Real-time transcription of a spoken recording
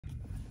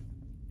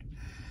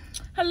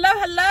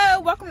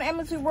Hello, welcome to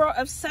Amazu World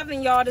of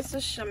 7, y'all. This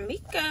is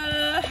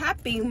Shamika.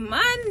 Happy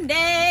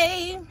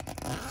Monday.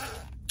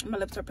 My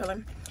lips are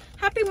peeling.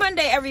 Happy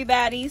Monday,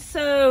 everybody.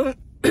 So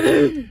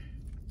I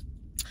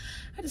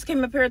just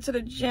came up here to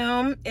the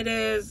gym. It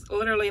is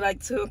literally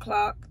like 2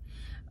 o'clock.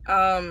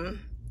 I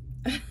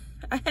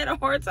had a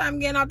hard time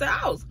getting out the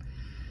house.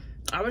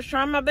 I was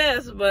trying my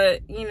best,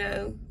 but you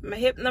know, my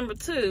hip number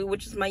 2,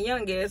 which is my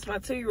youngest, my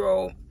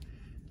 2-year-old,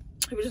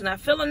 he was just not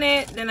feeling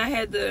it. Then I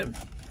had to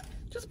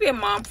just be a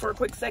mom for a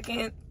quick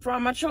second for all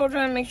my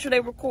children, make sure they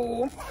were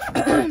cool.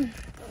 But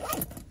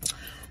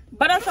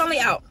I'm finally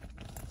out.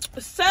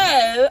 So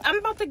I'm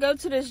about to go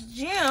to this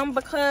gym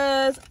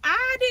because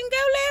I didn't go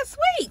last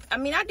week. I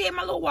mean, I did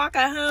my little walk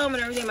at home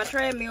and everything, my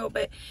treadmill,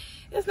 but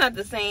it's not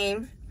the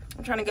same.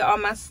 I'm trying to get all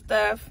my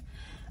stuff.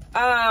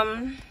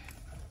 And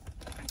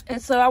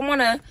so I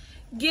want to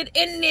get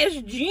in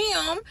this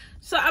gym.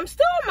 So I'm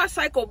still on my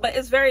cycle, but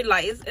it's very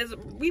light.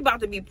 We about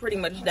to be pretty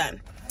much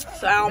done.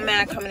 So I don't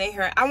mind coming in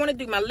here. I want to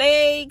do my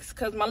legs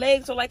because my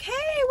legs are like, hey,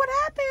 what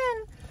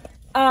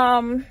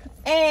happened?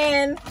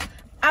 And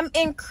I'm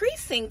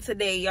increasing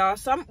today, y'all.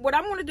 So what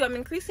I'm going to do, I'm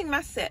increasing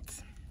my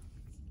sets.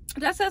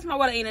 That says my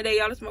what I eat today,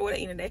 y'all. That's my what I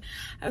eat today.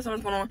 I have so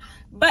much going on.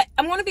 But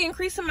I'm going to be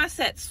increasing my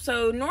sets.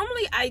 So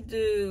normally I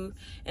do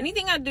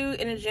anything I do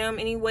in the gym,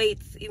 any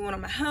weights, even when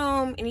I'm at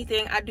home,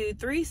 anything, I do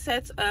 3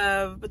 sets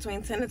of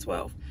between 10 and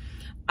 12.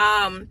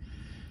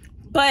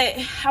 But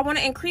I want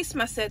to increase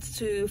my sets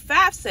to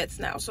 5 sets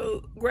now.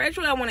 So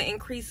gradually I want to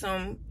increase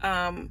them,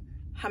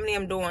 how many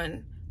I'm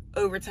doing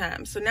over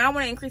time. So now I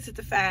want to increase it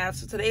to 5.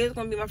 So today is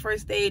going to be my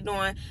first day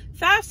doing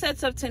 5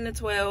 sets of 10 to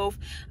 12.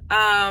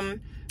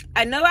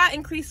 I know I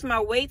increased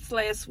my weights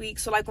last week.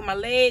 So like with my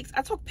legs,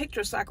 I took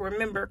pictures so I can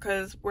remember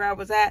because where I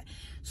was at.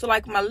 So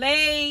like my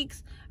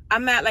legs,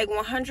 I'm at like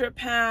 100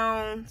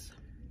 pounds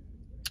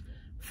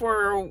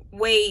for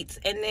weights.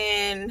 And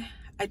then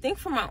I think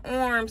for my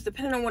arms,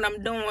 depending on what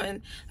I'm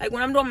doing, like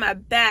when I'm doing my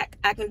back,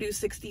 I can do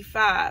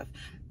 65.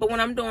 But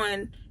when I'm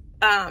doing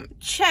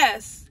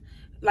chest,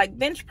 like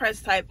bench press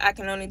type, I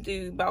can only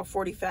do about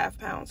 45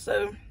 pounds.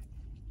 So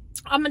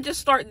I'm going to just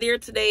start there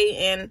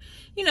today and,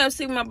 you know,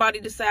 see what my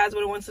body decides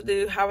what it wants to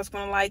do, how it's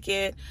going to like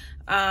it,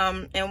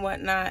 and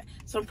whatnot.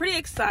 So I'm pretty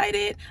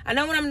excited. I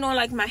know when I'm doing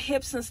like my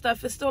hips and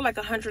stuff, it's still like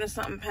 100 and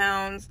something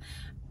pounds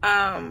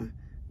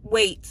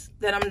weights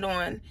that I'm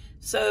doing.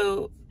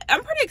 So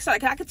I'm pretty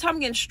excited. I can tell I'm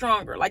getting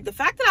stronger. Like the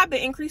fact that I've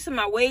been increasing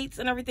my weights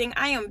and everything,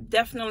 I am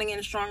definitely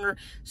getting stronger.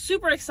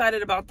 Super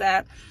excited about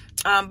that.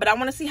 But I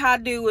want to see how I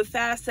do with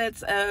 5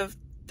 sets of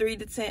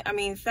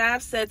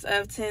 5 sets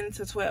of 10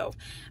 to 12.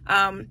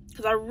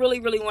 Because I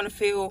really want to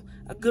feel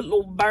a good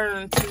little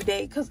burn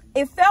today. Because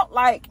it felt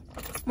like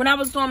when I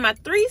was doing my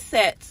 3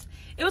 sets,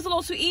 it was a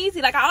little too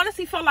easy. Like I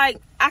honestly felt like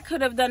I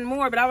could have done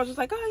more, but I was just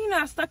like, oh, you know,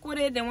 I stuck with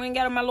it. Then went and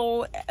got on my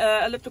little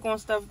elliptical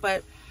and stuff.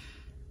 But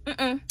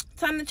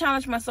time to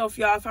challenge myself,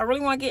 y'all. If I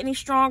really want to get any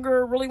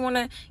stronger, really want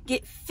to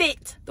get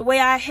fit the way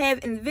I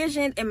have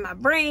envisioned in my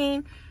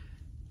brain,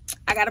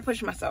 I got to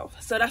push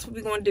myself. So that's what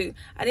we're going to do.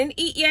 I didn't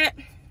eat yet.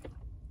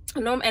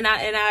 No, and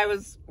I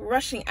was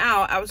rushing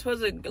out. I was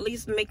supposed to at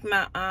least make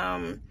my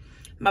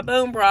my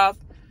bone broth,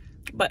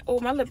 but oh,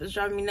 my lip is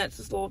driving me nuts,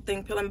 this little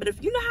thing peeling. But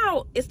if you know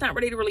how it's not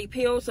ready to really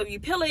peel, so if you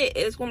peel it,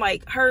 it's gonna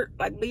like hurt,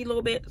 like bleed a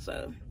little bit.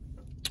 So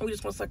we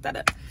just gonna suck that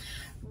up.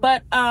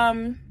 But oh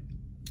my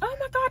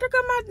god, there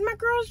go my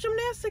girl's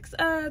gymnastics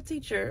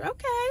teacher.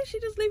 Okay, she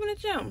just leaving the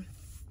gym.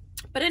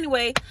 But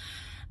anyway,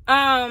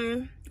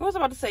 what was I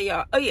about to say,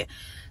 y'all? Oh yeah,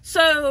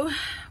 so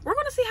we're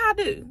gonna see how I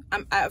do.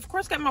 I of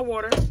course got my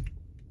water.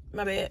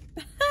 My bad.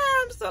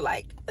 I'm so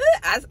like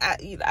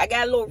I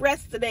got a little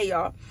rest today,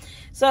 y'all.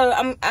 So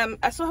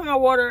I still have my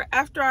water.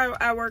 After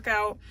I work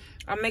out,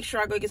 I'll make sure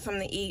I go get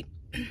something to eat.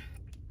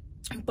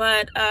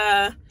 But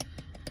I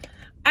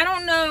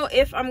don't know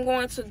if I'm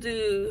going to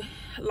do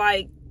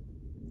like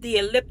the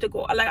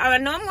elliptical. Like I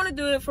know I'm going to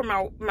do it for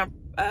my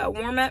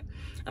warm up.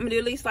 I'm gonna do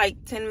at least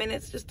like 10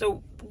 minutes just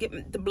to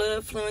get the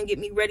blood flowing, get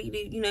me ready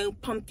to, you know,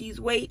 pump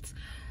these weights.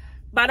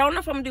 But I don't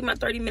know if I'm gonna do my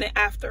 30-minute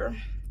after.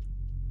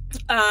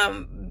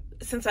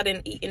 Since I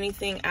didn't eat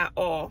anything at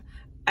all.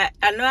 I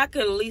know I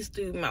could at least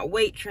do my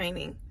weight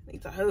training, at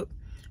least I hope.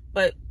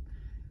 But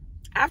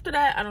after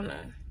that, I don't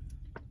know.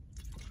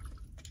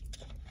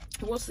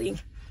 We'll see.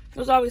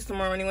 There's always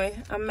tomorrow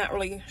anyway. I'm not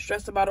really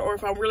stressed about it. Or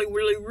if I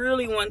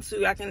really want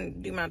to, I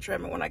can do my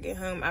treadmill when I get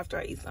home after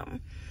I eat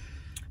something.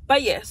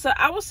 But yeah, so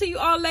I will see you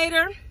all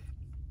later.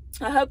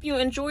 I hope you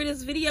enjoy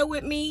this video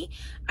with me.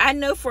 I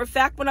know for a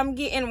fact what I'm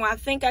getting. Well, I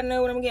think I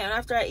know what I'm getting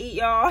after I eat,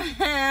 y'all.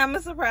 I'm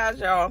a surprise,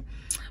 y'all.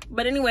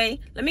 But anyway,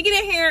 let me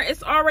get in here.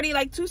 It's already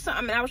like 2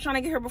 something. And I was trying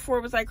to get here before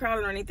it was like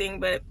crowded or anything.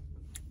 But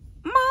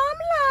mom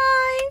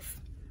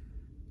life.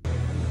 So I'm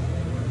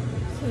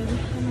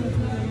going to take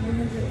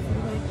 100 for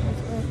the weight loss.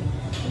 I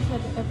just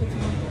had to up it to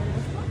 130.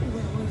 That's probably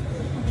what it was. But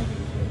I think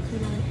it was too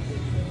light.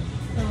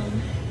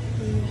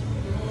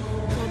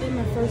 So I did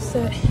my first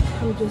set.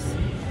 I'm just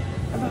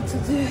about to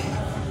do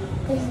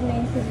this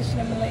main position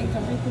of my legs.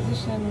 I'm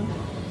repositioning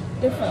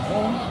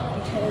differently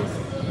because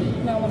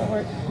I want to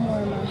work more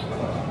in my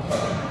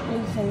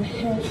legs and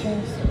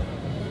hamstrings.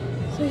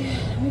 So yeah,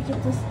 let me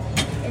get this.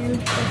 And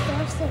the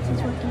 5 sets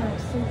is working out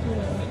so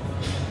good.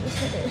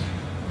 Just like a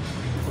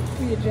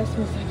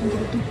readjustment so I can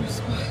get a deeper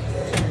squat.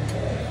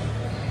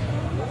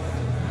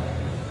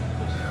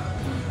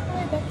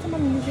 Alright, back to my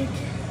music.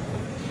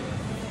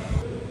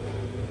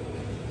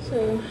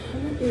 So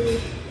I'm gonna do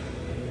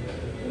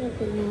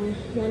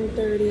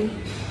 130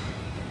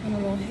 and a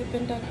little hip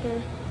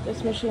inductor.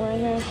 This machine right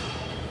here.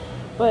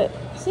 But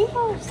see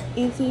how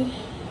easy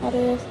that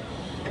is?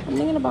 I'm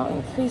thinking about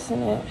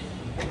increasing it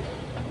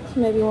to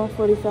maybe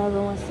 145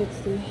 or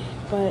 160,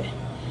 but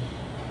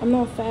I'm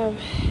doing 5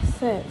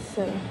 sets,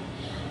 so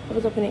it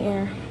was up in the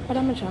air. But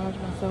I'm gonna challenge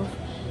myself.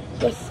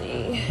 Let's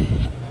see.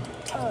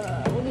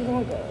 Where we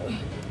gonna go?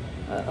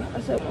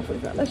 I said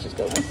 145. Let's just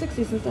go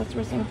 160 since that's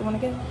where I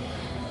want to go.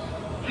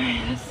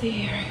 Alright, let's see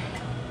here.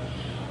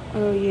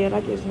 Oh yeah,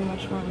 that gives me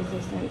much more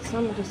resistance. So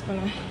I'm just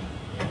gonna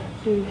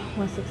do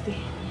 160.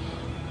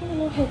 A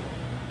little hip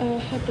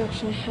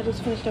abduction. I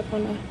just finished up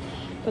on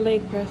the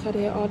leg press. I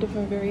did all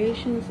different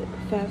variations,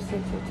 5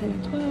 sets of 10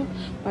 and 12.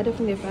 But I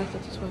definitely did 5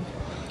 sets of 12.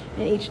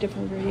 And each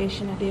different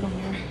variation I did on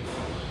there.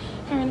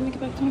 Alright, let me get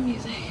back to my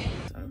music.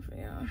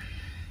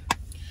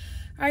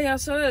 Alright, y'all,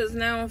 so it is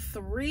now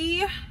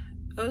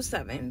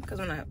 3:07, because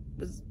when I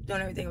was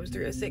doing everything it was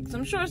 3:06.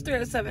 I'm sure it's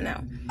 3:07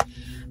 now.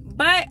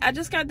 But I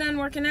just got done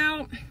working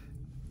out.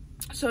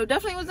 So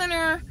definitely was in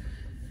there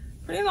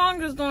pretty long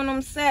just doing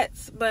them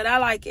sets, but I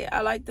like it.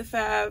 I like the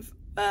 5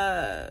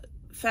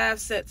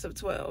 sets of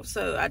 12.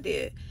 So I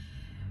did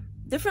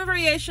different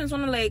variations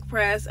on the leg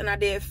press, and I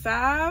did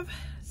 5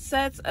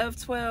 sets of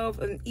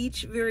 12 in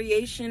each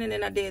variation, and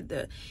then I did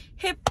the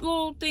hip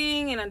little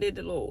thing, and I did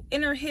the little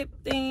inner hip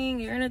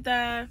thing, your inner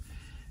thigh,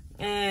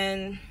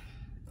 and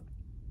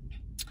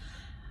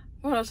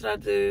what else did I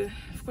do?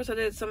 Of course I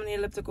did some of the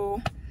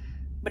elliptical,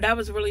 but that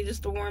was really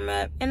just a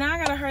warm-up. And now I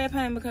gotta hurry up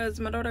home because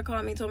my daughter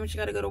called me, told me she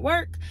gotta go to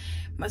work.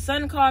 My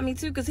son called me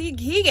too, because he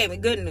gave me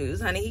good news,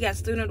 honey. He got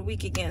student of the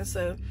week again,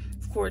 so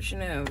of course, you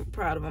know, I'm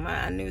proud of him.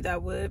 I knew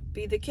that would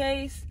be the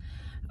case.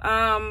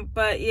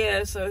 But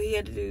yeah, so he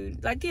had to do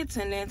like the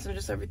attendance and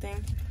just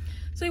everything.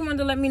 So he wanted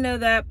to let me know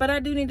that, but I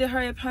do need to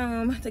hurry up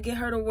home to get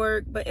her to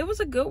work. But it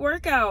was a good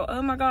workout.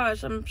 Oh my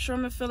gosh, I'm sure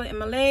I'm gonna feel it in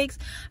my legs.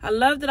 I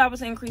love that I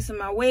was increasing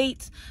my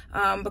weight,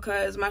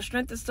 because my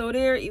strength is still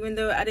there, even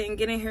though I didn't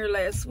get in here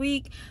last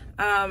week.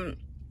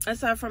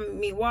 Aside from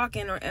me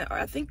walking, or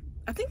I think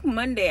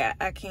Monday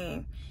I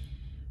came.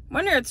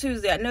 Monday or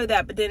Tuesday, I know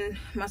that, but then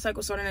my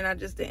cycle started and I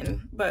just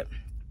didn't. But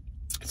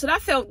so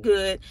that felt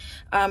good,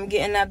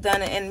 getting that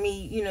done, and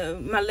me, you know,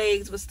 my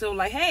legs was still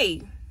like,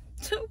 hey,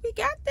 we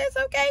got this,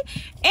 okay?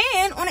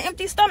 And on an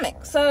empty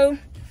stomach. So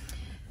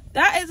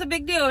that is a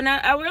big deal.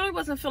 Now, I really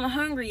wasn't feeling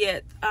hungry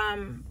yet,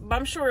 but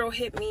I'm sure it'll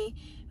hit me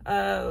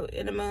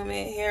in a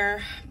moment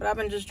here. But I've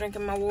been just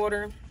drinking my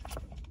water.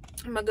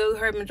 I'm gonna go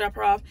hurry and drop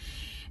her off.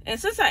 And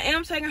since I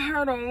am taking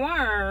her to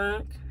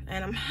work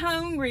and I'm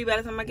hungry by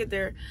the time I get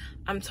there,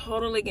 I'm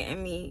totally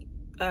getting me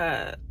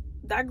that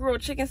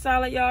grilled chicken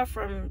salad, y'all,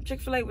 from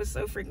Chick-fil-A was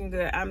so freaking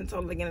good. I'm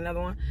totally getting another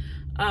one,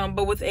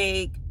 but with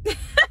egg.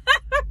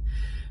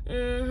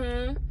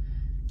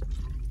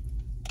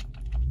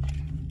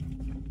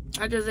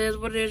 I just is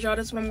what it is, y'all.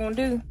 That's what I'm gonna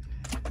do.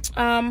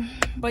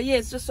 But yeah,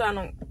 it's just so I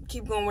don't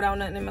keep going without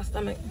nothing in my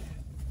stomach,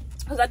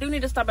 because I do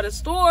need to stop at a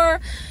store.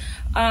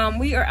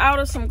 We are out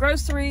of some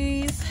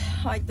groceries,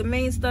 like the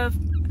main stuff.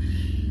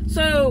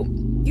 So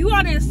you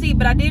all didn't see,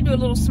 but I did do a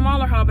little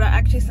smaller haul, but I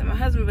actually sent my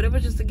husband, but it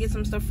was just to get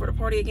some stuff for the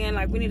party again.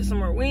 Like we needed some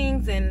more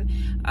wings, and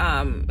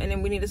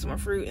then we needed some more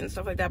fruit and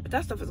stuff like that, but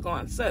that stuff is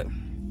gone. So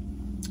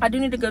I do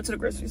need to go to the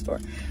grocery store,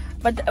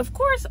 but of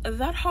course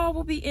that haul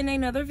will be in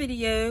another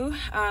video.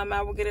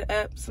 I will get it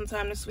up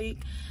sometime this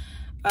week,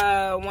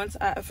 once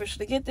I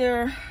officially get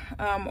there,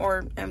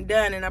 or am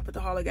done and I put the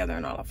haul together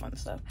and all that fun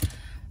stuff.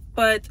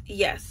 But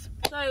yes,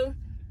 so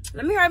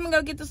let me hurry up and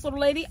go get this little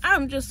lady.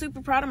 I'm just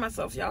super proud of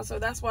myself, y'all. So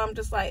that's why I'm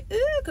just like,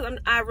 because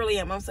I really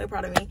am. I'm so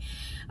proud of me,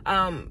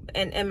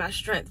 and my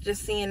strength.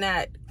 Just seeing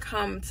that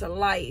come to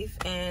life,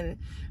 and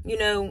you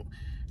know,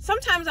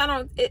 sometimes I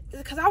don't,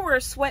 because I wear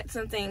sweats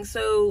and things,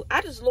 so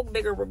I just look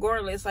bigger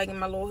regardless, like in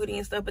my little hoodie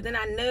and stuff. But then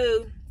I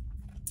know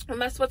when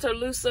my sweats are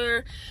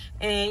looser,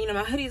 and you know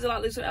my hoodie's a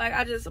lot looser. Like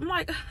I'm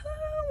like,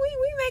 oh,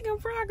 we making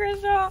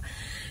progress, y'all.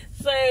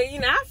 So, you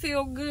know, I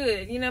feel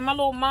good. You know, my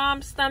little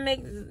mom's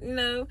stomach, you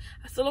know,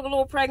 I still look a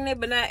little pregnant,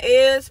 but not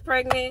as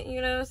pregnant, you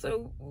know.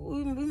 So,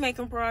 we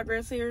making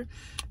progress here.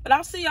 But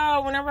I'll see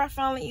y'all whenever I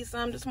finally eat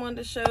some. Just wanted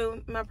to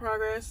show my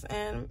progress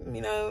and,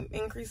 you know,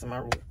 increasing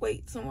my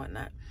weights and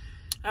whatnot.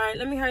 All right,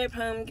 let me hurry up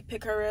home,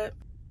 pick her up.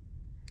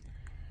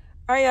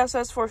 All right, y'all, so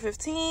it's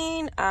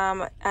 4:15.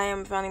 I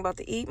am finally about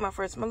to eat my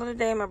first meal of the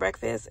day, my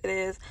breakfast. It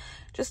is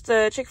just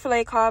a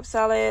Chick-fil-A Cobb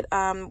salad,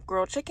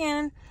 grilled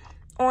chicken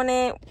on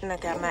it, and I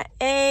got my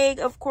egg,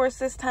 of course,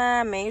 this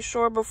time. Made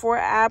sure before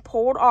I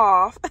pulled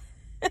off.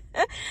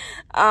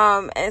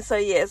 And so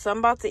yeah, so I'm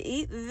about to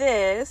eat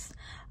this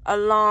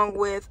along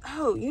with,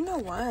 oh, you know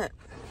what,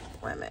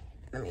 wait a minute,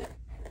 let me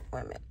Wait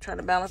a minute. Trying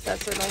to balance that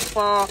so it don't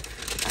fall.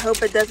 I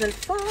hope it doesn't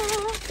fall.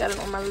 Got it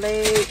on my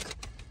leg.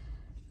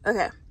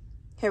 Okay.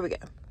 Here we go.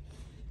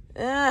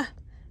 All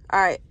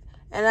right.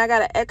 And I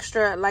got an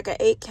extra, like an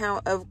 8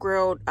 count of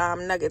grilled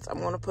nuggets I'm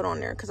going to put on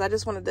there. Because I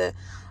just wanted to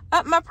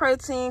up my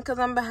protein. Because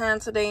I'm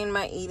behind today in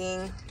my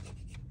eating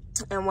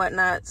and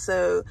whatnot.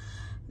 So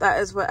that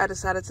is what I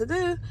decided to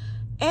do.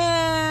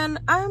 And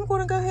I'm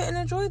going to go ahead and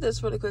enjoy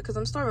this really quick. Because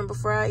I'm starving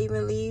before I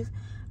even leave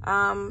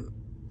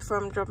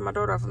from dropping my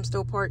daughter off. I'm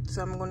still parked.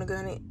 So I'm going to go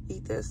ahead and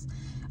eat this.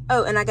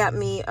 Oh, and I got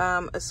me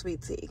a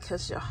sweet tea.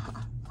 Because y'all,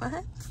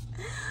 what?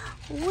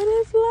 What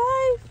is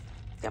life?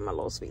 Got my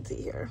little sweet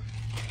tea here.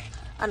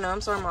 I know,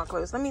 I'm sorry, I'm all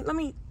close. Let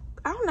me,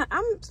 I don't know.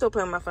 I'm still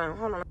playing with my phone.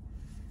 Hold on.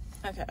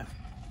 Okay.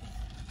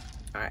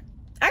 All right.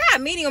 I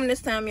got medium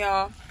this time,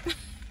 y'all.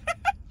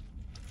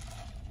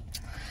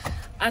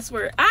 I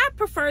swear. I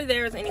prefer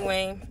theirs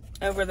anyway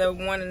over the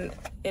one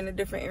in a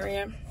different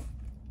area.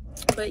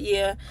 But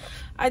yeah,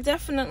 I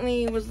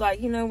definitely was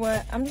like, you know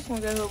what? I'm just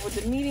going to go with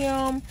the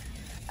medium.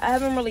 I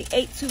haven't really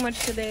ate too much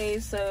today,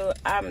 so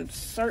I'm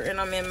certain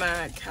I'm in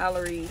my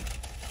calorie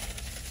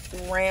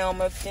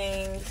realm of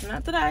things.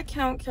 Not that I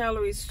count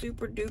calories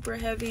super duper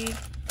heavy,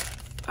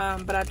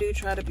 but I do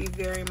try to be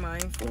very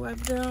mindful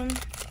of them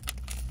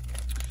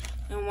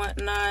and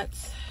whatnot.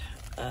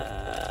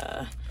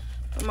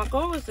 But my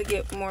goal is to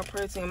get more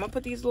protein. I'm gonna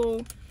put these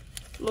little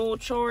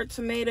charred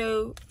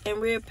tomato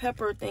and red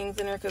pepper things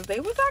in there because they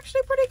was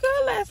actually pretty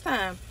good last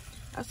time.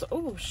 I said,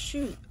 oh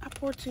shoot, I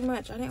poured too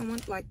much. I didn't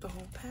want like the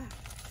whole pack.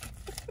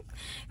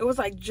 It was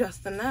like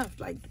just enough.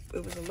 Like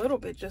it was a little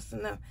bit, just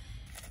enough.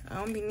 I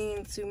don't be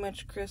needing too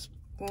much crisp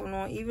going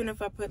on. Even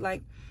if I put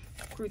like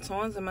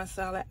croutons in my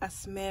salad, I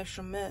smash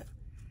them up.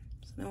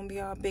 So they don't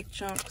be all big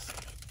chunks.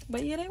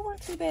 But yeah, they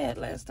weren't too bad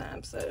last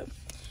time. So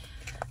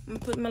I'm gonna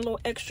put my little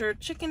extra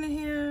chicken in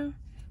here.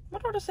 My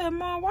daughter said,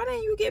 Mom, why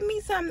didn't you get me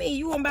something to eat?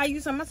 You want to buy you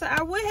something? I said,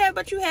 I would have,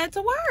 but you had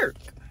to work.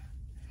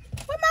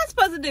 What am I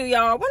supposed to do,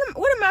 y'all? What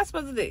am I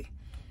supposed to do?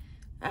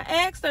 I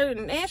asked her,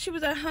 and she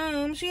was at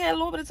home. She had a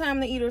little bit of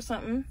time to eat or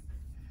something.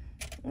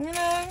 You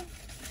know?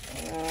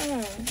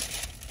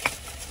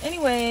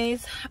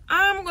 Anyways,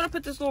 I'm going to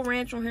put this little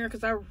ranch on here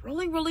because I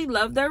really, really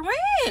love their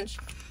ranch.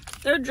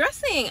 Their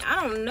dressing,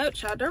 I don't know,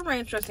 child. Their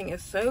ranch dressing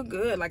is so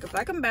good. Like, if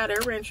I can buy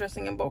their ranch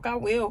dressing in bulk, I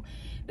will.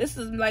 This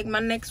is, like, my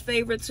next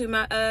favorite to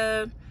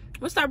my,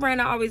 what's that brand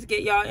I always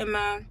get, y'all, in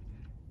my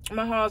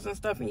hauls and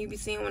stuff, and you be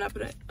seeing when I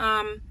put it,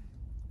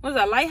 what is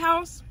that,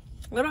 Lighthouse?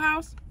 Little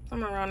House?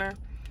 Somewhere around there.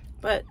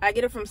 But I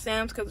get it from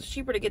Sam's because it's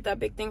cheaper to get that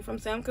big thing from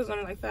Sam's because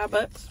I'm like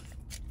 $5.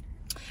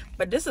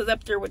 But this is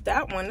up there with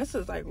that one. This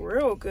is like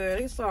real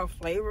good. It's all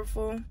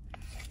flavorful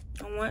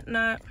and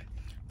whatnot.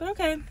 But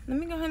okay, let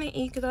me go ahead and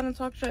eat because I done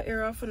talked your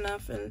ear off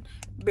enough and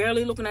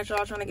barely looking at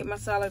y'all trying to get my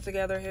salad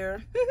together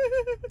here.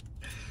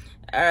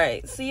 All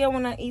right, see ya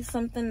when I eat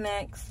something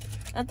next.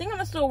 I think I'm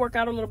gonna still work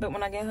out a little bit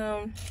when I get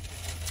home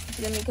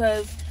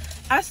because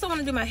I still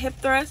want to do my hip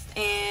thrust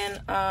and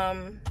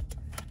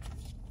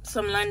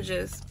some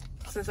lunges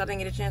since I didn't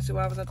get a chance to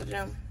while I was at the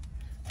gym.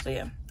 So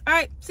yeah. All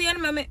right, see you in a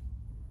moment.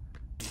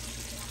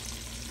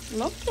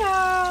 Look,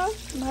 y'all,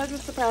 my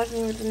husband surprised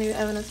me with the new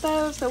oven and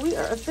stove, so we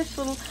are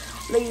officially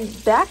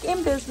back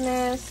in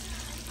business.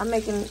 I'm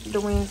making the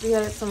wings. We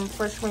had some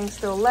fresh wings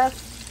still left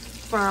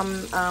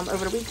from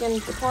over the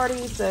weekend, the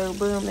party, so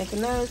boom, making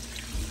those.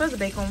 Supposed to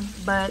bake them,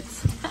 but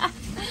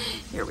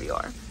here we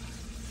are.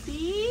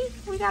 See,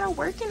 we got a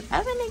working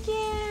oven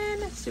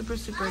again. Super,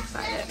 super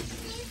excited.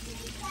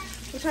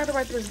 We tried to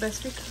work through as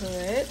best we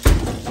could.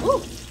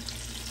 Ooh,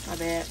 my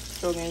bad.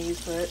 Still getting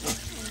used to it.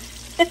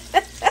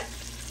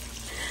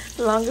 As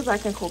long as I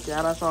can cook,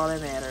 y'all, that's all that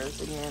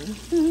matters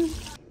again.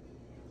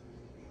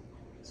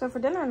 So for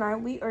dinner tonight,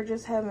 we are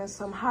just having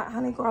some hot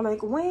honey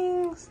garlic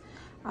wings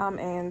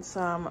and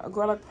some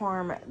garlic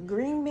parm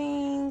green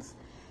beans.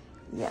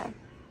 Yeah,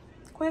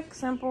 quick,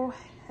 simple.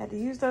 Had to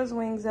use those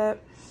wings up.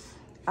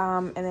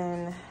 And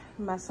then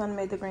my son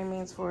made the green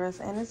beans for us,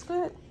 and it's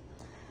good.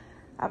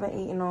 I've been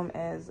eating them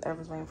as I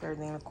was waiting for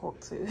everything to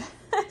cook too.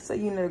 So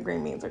you know the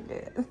green beans are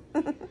good.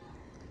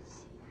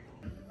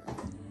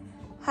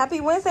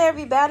 Happy Wednesday,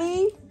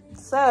 everybody.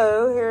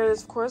 So here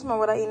is, of course,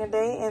 what I eat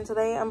today. And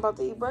today I'm about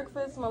to eat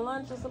breakfast. My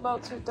lunch is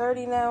about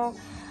 2:30 now.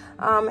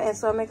 And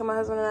so I'm making my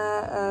husband and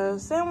I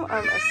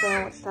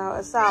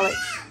a salad.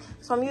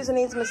 So I'm using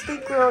these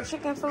Mesquite grilled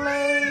chicken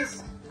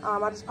fillets.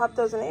 I just popped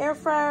those in the air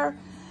fryer.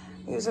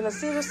 I'm using a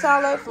Caesar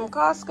salad from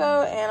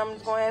Costco. And I'm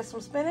just going to add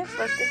some spinach.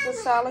 Let's get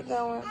this salad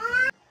going.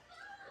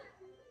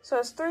 So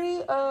it's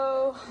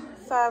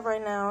 3:05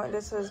 right now.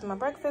 This is my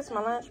breakfast,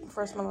 my lunch, my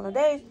first meal of the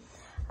day.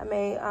 I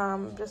made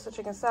just a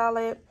chicken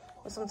salad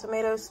with some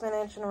tomatoes,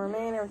 spinach, and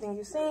romaine, everything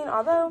you've seen.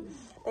 Although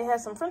they had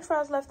some french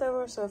fries left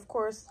over, so of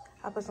course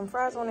I put some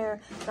fries on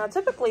there. Now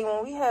typically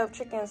when we have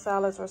chicken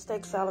salads or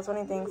steak salads or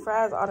anything,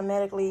 fries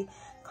automatically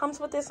comes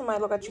with this. Somebody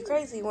look at you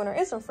crazy when there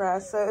isn't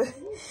fries. So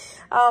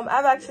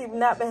I've actually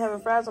not been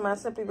having fries on mine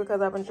simply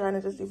because I've been trying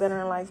to just do better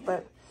in life.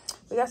 But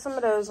we got some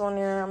of those on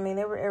there. I mean,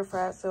 they were air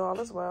fried, so all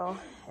is well.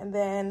 And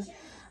then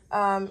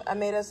I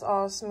made us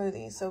all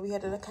smoothies. So we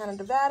had to kind of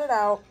divide it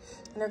out.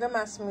 And they're got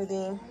my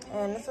smoothie.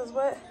 And this is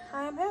what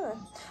I am having.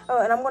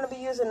 Oh, and I'm going to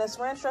be using this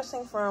ranch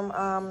dressing from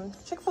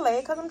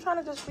Chick-fil-A. Because I'm trying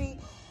to just do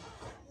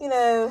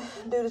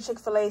the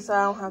Chick-fil-A so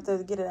I don't have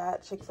to get it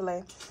at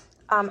Chick-fil-A.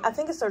 I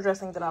think it's their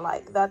dressing that I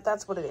like.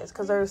 That's what it is.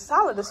 Because their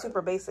salad is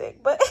super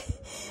basic. But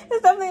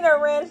it's definitely their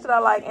ranch that I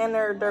like. And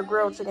their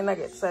grilled chicken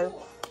nuggets. So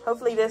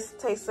hopefully this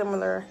tastes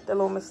similar. The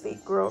little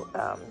Mystique grilled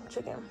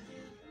chicken.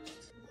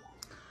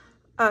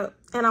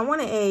 And I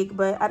want an egg,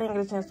 but I didn't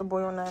get a chance to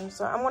boil none.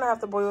 So I'm going to have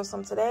to boil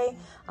some today.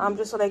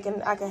 Just so I can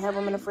have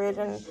them in the fridge.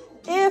 And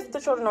if the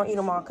children don't eat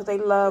them all. Because they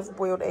love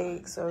boiled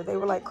eggs. So they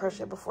were like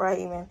crush it before I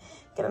even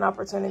get an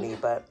opportunity.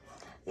 But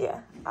yeah,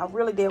 I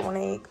really did want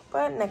an egg.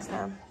 But next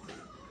time.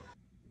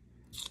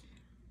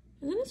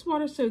 Isn't this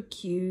water so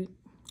cute?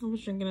 I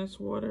was drinking this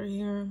water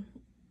here.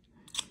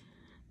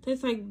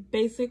 Tastes like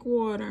basic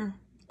water.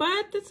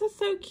 But this is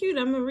so cute.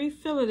 I'm going to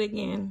refill it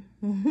again.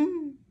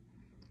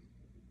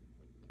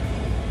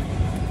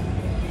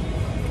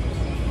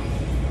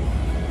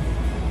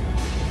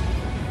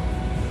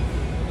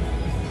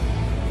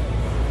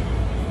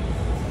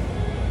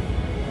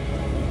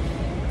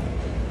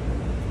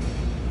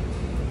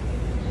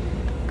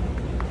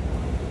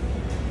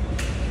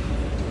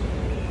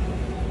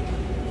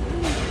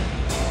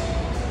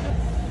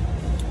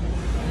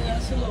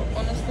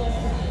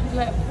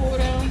 Flat pull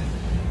down,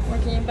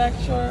 working your back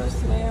shoulders.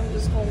 Today I'm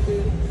just gonna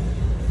do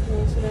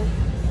today.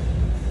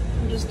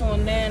 I'm just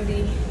doing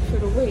dandy for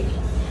the weight.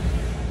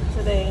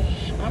 Today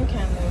I'm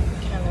kind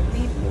of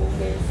weak a little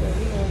bit, so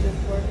we're gonna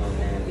just work on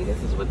dandy.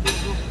 This is what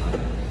this looks like.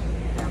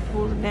 I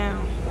pull it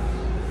down.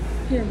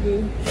 Here,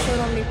 boo. Show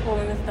on me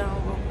pulling this down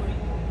real quick.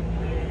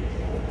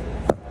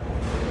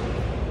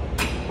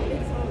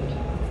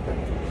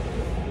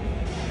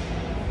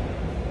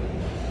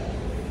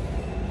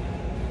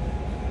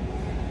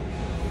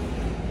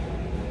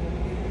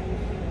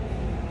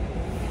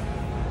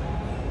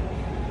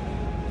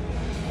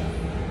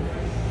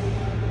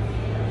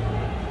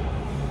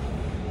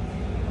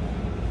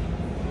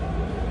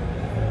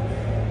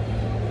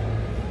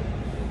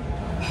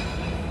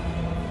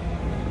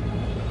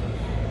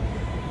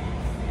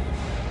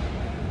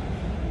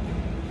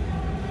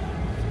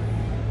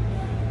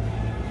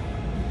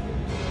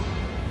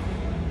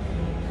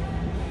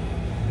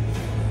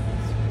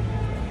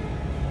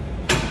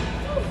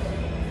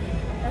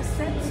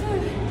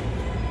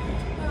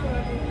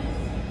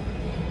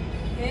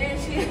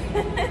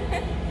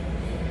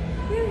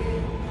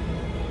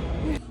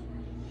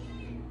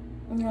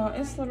 Y'all,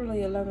 it's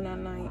literally 11 at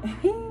night.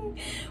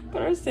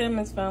 But our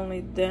salmon's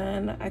finally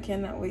done. I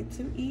cannot wait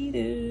to eat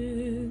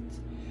it.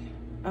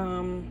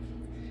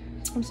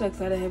 I'm so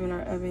excited having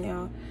our oven,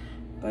 y'all.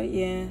 But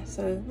yeah,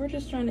 so we're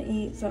just trying to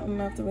eat something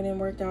after we didn't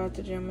work out at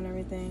the gym and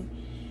everything.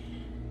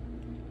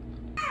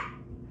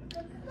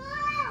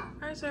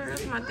 Alright, so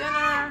here's my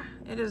dinner.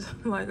 It is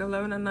like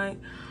 11 at night.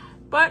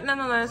 But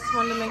nonetheless,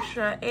 wanted to make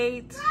sure I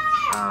ate. So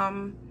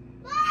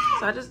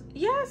I just,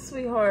 yes,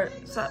 sweetheart.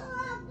 So,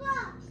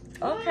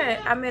 okay,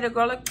 I made a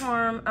garlic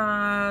parm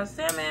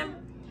salmon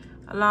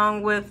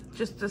along with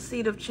just a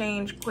seed of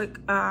change, quick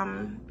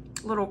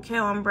little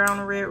kale and brown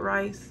and red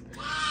rice.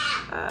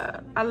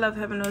 I love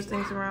having those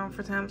things around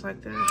for times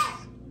like this.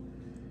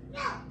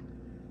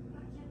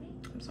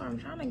 I'm sorry, I'm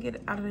trying to get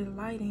it out of the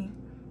lighting.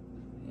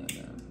 There we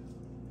go.